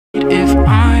If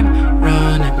I'm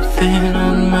running thin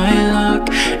on my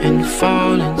luck and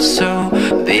falling so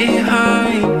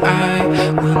behind, I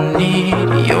will need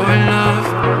your love.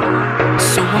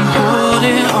 So I'm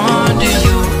holding on to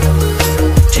you,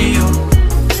 to you,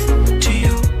 to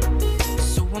you.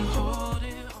 So I'm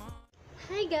holding on.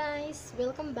 Hi guys!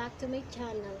 Welcome back to my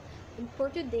channel. And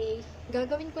for today,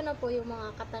 gagawin ko na po yung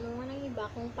mga katanungan ng iba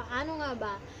kung paano nga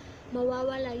ba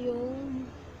mawawala yung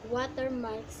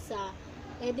watermark sa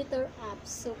editor apps.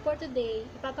 So for today,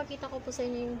 ipapakita ko po sa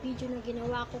inyo yung video na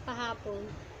ginawa ko kahapon.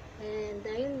 And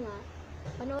ayun nga,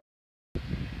 panoorin.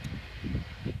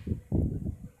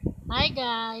 Hi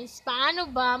guys! Paano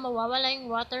ba mawawala yung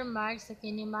watermark sa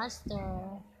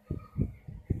KineMaster?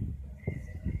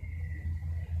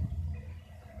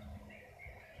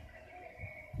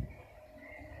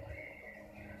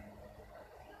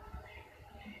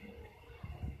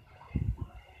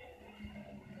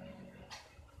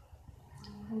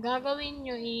 Ang gagawin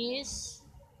nyo is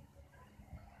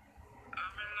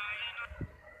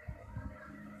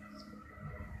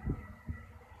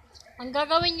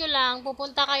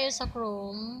pupunta kayo sa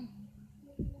Chrome.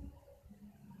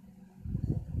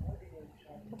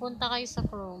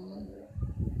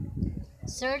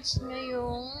 Search nyo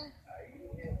yung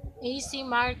AC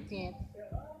Market.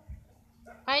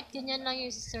 Kahit ganyan lang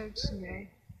yung search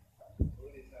nyo.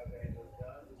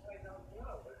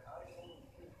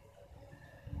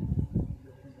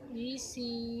 AC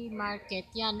Market.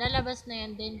 Yan, lalabas na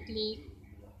yan. Then click.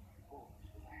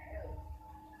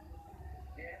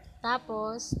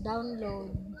 Tapos, download.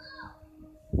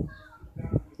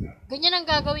 Ganyan ang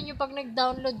gagawin nyo pag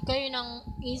nag-download kayo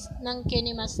ng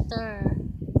KineMaster.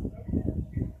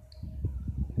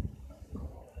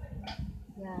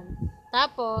 Yan.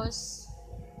 Tapos,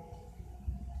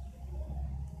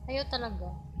 ayaw talaga.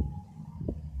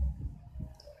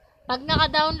 Pag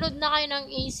naka-download na kayo ng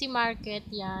AC Market,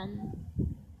 yan.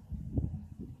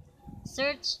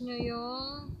 Search nyo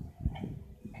yung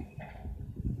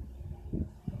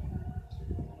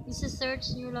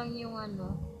isa-search nyo lang yung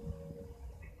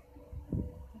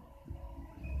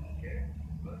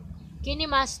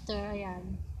KineMaster,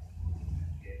 ayan.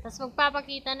 Tapos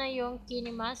magpapakita na yung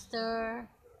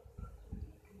KineMaster.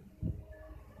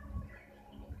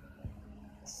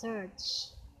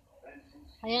 Search.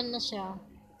 Ayan na siya.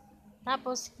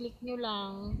 Tapos click nyo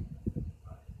lang.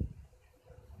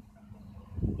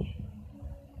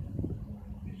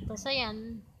 Tapos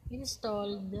ayan,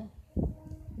 installed.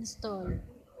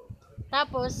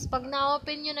 Tapos pag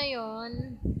na-open nyo na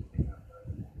yon,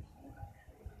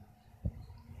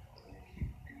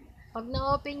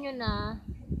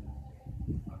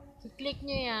 i-click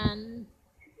nyo yan.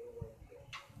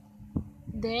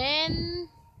 Then,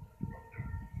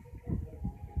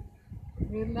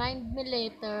 remind me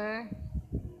later.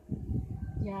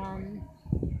 Yan.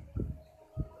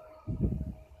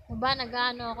 Diba,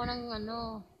 nag-ano ako ng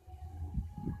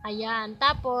Ayan.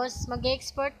 Tapos,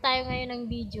 mag-export tayo ngayon ng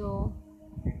video.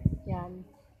 Yan.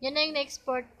 Yan na yung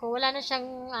na-export ko. Wala na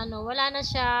siyang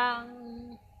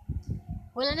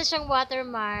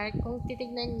watermark kung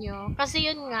titignan nyo. Kasi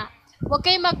yun nga, huwag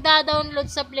kayo magda-download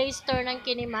sa Play Store ng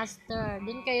KineMaster.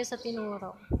 Doon kayo sa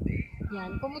tinuro.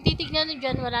 Yan. Kung titignan nyo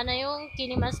dyan, wala na yung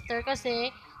KineMaster kasi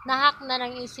nahack na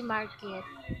ng AC Market.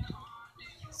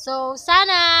 So,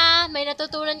 sana may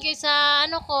natutunan kayo sa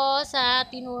sa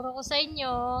tinuro ko sa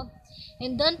inyo.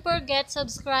 And don't forget,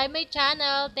 subscribe my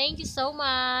channel. Thank you so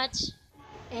much.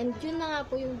 And yun na nga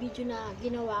po yung video na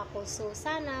ginawa ko. So,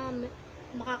 sana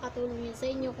makakatulong yun sa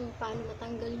inyo kung paano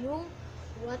matanggal yung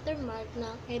watermark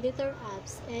ng editor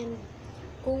apps. And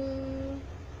kung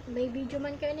may video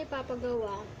man kayo na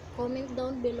ipapagawa, comment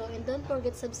down below, and don't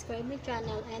forget subscribe my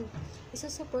channel, and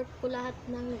isusupport ko lahat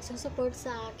ng nagsusupport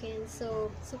sa akin. So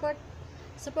support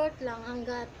lang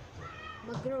hanggat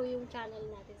mag-grow yung channel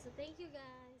natin. So thank you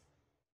guys.